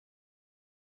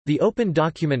The Open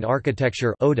Document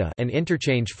Architecture (ODA) and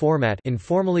Interchange Format,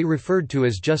 informally referred to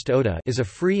as just ODA, is a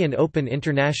free and open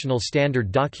international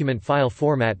standard document file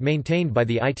format maintained by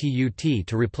the ITU-T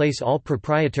to replace all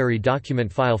proprietary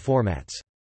document file formats.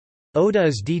 ODA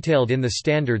is detailed in the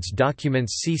standards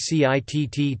documents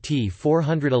CCITT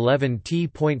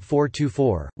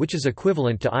 411T.424, which is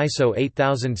equivalent to ISO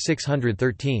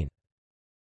 8613.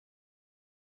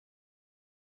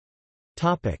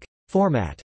 Topic: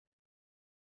 Format.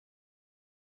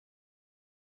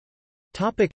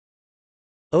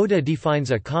 ODA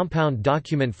defines a compound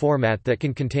document format that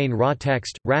can contain raw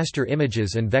text, raster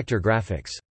images and vector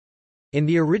graphics. In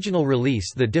the original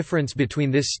release, the difference between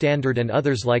this standard and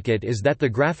others like it is that the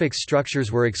graphics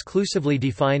structures were exclusively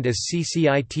defined as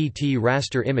CCITT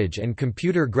raster image and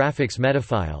computer graphics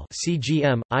metafile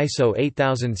 (CGM), ISO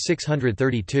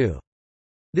 8632.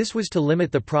 This was to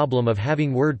limit the problem of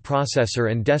having word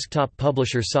processor and desktop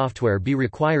publisher software be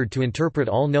required to interpret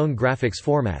all known graphics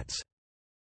formats.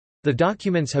 The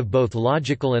documents have both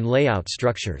logical and layout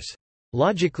structures.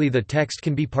 Logically, the text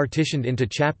can be partitioned into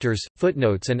chapters,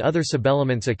 footnotes and other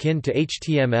subelements akin to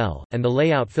HTML, and the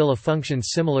layout fill a function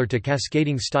similar to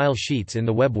cascading style sheets in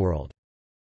the web world.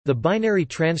 The binary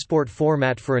transport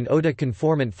format for an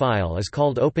ODA-conformant file is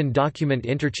called Open Document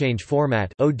Interchange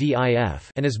Format (ODIF)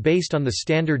 and is based on the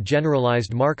Standard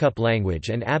Generalized Markup Language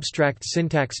and Abstract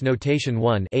Syntax Notation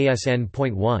 1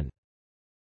 (ASN.1).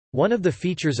 One of the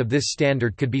features of this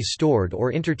standard could be stored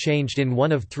or interchanged in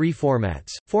one of three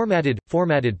formats: formatted,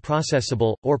 formatted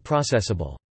processable, or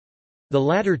processable. The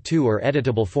latter two are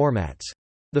editable formats.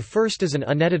 The first is an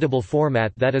uneditable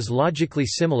format that is logically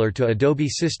similar to Adobe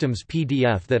System's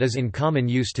PDF that is in common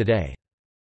use today.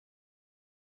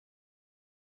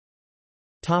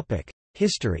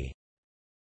 History.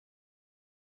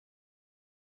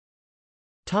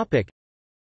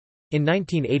 In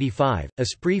 1985,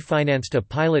 Esprit financed a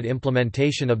pilot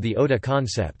implementation of the ODA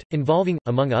concept, involving,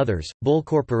 among others, Bull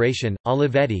Corporation,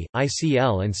 Olivetti,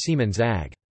 ICL and Siemens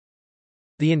AG.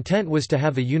 The intent was to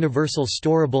have a universal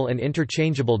storable and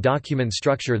interchangeable document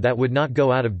structure that would not go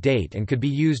out of date and could be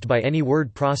used by any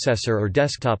word processor or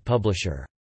desktop publisher.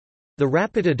 The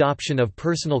rapid adoption of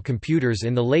personal computers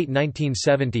in the late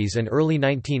 1970s and early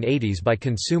 1980s by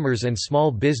consumers and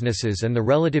small businesses and the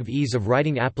relative ease of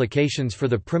writing applications for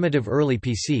the primitive early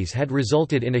PCs had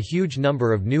resulted in a huge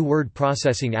number of new word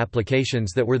processing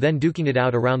applications that were then duking it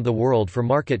out around the world for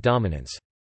market dominance.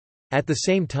 At the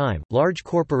same time, large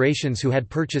corporations who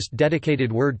had purchased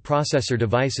dedicated word processor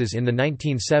devices in the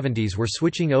 1970s were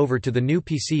switching over to the new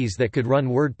PCs that could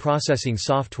run word processing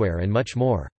software and much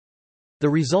more. The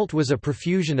result was a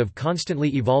profusion of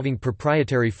constantly evolving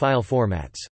proprietary file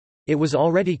formats. It was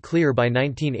already clear by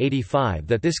 1985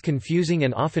 that this confusing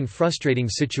and often frustrating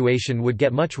situation would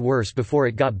get much worse before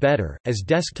it got better, as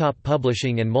desktop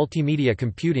publishing and multimedia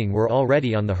computing were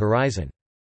already on the horizon.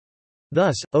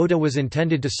 Thus, ODA was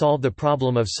intended to solve the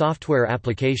problem of software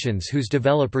applications whose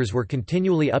developers were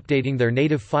continually updating their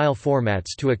native file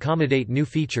formats to accommodate new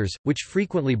features, which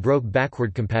frequently broke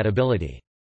backward compatibility.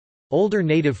 Older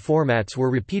native formats were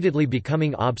repeatedly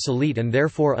becoming obsolete and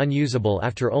therefore unusable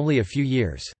after only a few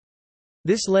years.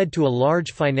 This led to a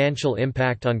large financial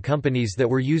impact on companies that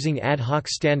were using ad hoc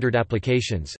standard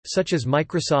applications, such as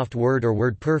Microsoft Word or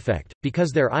WordPerfect,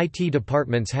 because their IT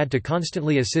departments had to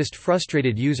constantly assist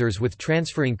frustrated users with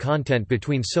transferring content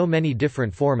between so many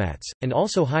different formats, and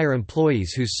also hire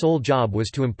employees whose sole job was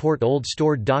to import old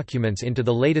stored documents into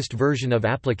the latest version of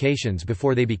applications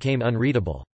before they became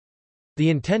unreadable. The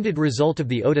intended result of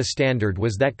the ODA standard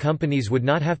was that companies would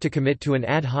not have to commit to an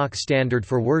ad hoc standard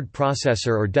for word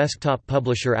processor or desktop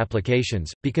publisher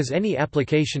applications, because any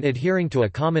application adhering to a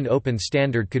common open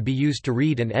standard could be used to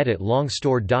read and edit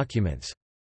long-stored documents.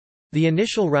 The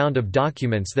initial round of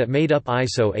documents that made up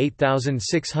ISO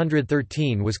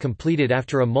 8613 was completed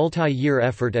after a multi-year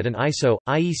effort at an ISO,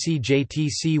 IEC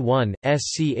JTC1,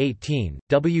 SC18,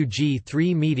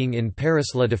 WG3 meeting in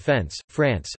Paris La Défense,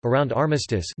 France, around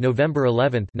Armistice November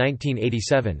 11,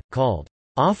 1987, called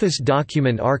Office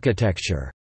Document Architecture.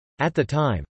 At the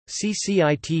time,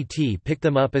 CCITT picked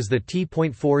them up as the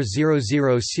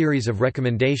T.400 series of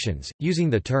recommendations, using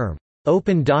the term,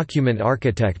 Open Document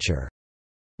Architecture.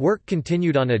 Work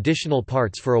continued on additional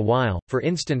parts for a while, for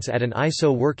instance at an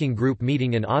ISO working group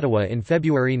meeting in Ottawa in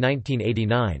February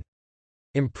 1989.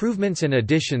 Improvements and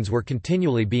additions were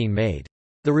continually being made.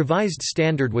 The revised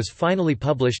standard was finally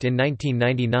published in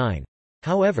 1999.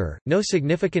 However, no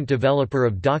significant developer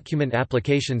of document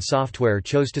application software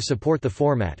chose to support the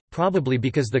format, probably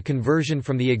because the conversion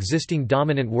from the existing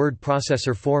dominant word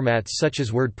processor formats such as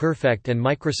WordPerfect and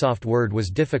Microsoft Word was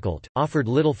difficult, offered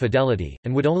little fidelity,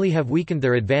 and would only have weakened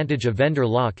their advantage of vendor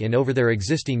lock-in over their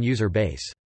existing user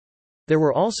base. There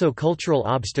were also cultural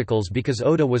obstacles because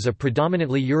ODA was a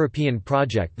predominantly European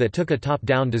project that took a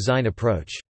top-down design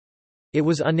approach. It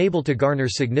was unable to garner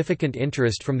significant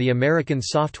interest from the American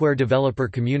software developer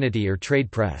community or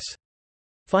trade press.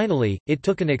 Finally, it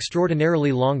took an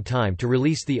extraordinarily long time to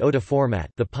release the ODA format.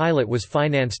 The pilot was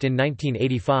financed in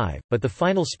 1985, but the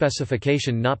final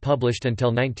specification not published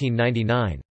until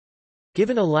 1999.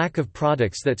 Given a lack of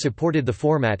products that supported the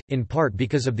format, in part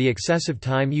because of the excessive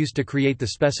time used to create the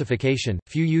specification,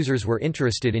 few users were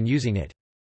interested in using it.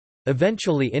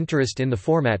 Eventually interest in the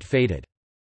format faded.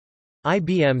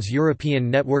 IBM's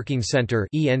European Networking Center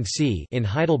 (ENC) in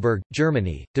Heidelberg,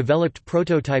 Germany, developed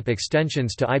prototype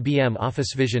extensions to IBM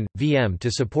OfficeVision (VM)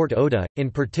 to support ODA, in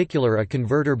particular a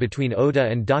converter between ODA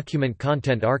and Document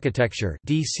Content Architecture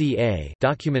 (DCA)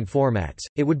 document formats.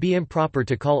 It would be improper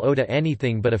to call ODA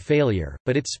anything but a failure,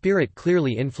 but its spirit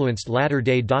clearly influenced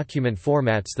latter-day document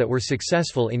formats that were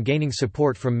successful in gaining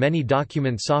support from many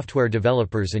document software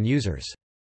developers and users.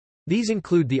 These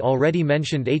include the already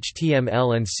mentioned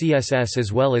HTML and CSS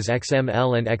as well as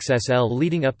XML and XSL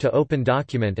leading up to Open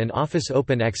Document and Office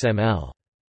Open XML.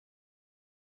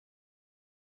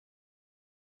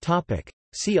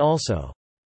 See also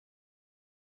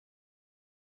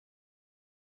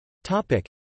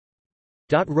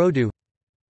 .rodo.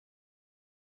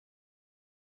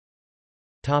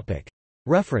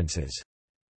 References.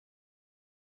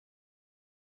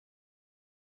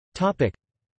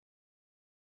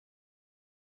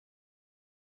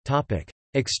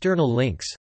 External links.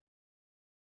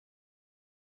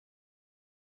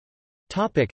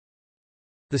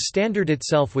 The standard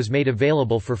itself was made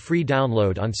available for free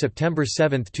download on September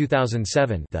 7,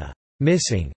 2007. The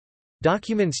missing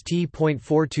documents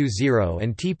T.420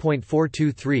 and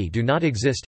T.423 do not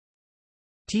exist.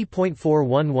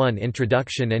 T.411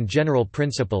 Introduction and General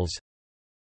Principles.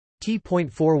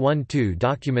 T.412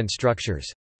 Document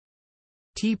Structures.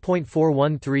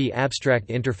 T.413 Abstract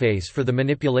Interface for the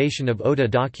Manipulation of ODA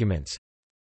Documents.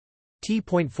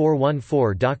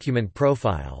 T.414 Document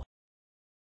Profile.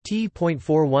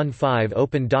 T.415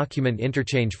 Open Document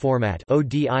Interchange Format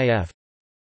 (ODIF).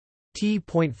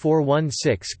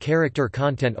 T.416 Character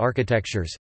Content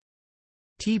Architectures.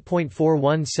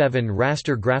 T.417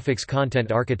 Raster Graphics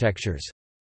Content Architectures.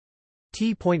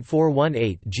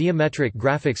 T.418 Geometric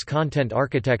Graphics Content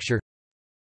Architecture.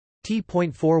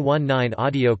 T.419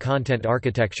 Audio Content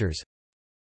Architectures.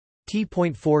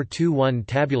 T.421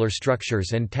 Tabular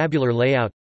Structures and Tabular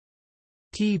Layout.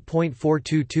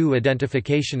 T.422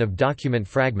 Identification of Document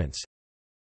Fragments.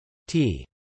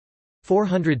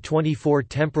 T.424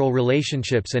 Temporal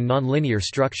Relationships and Nonlinear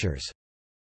Structures.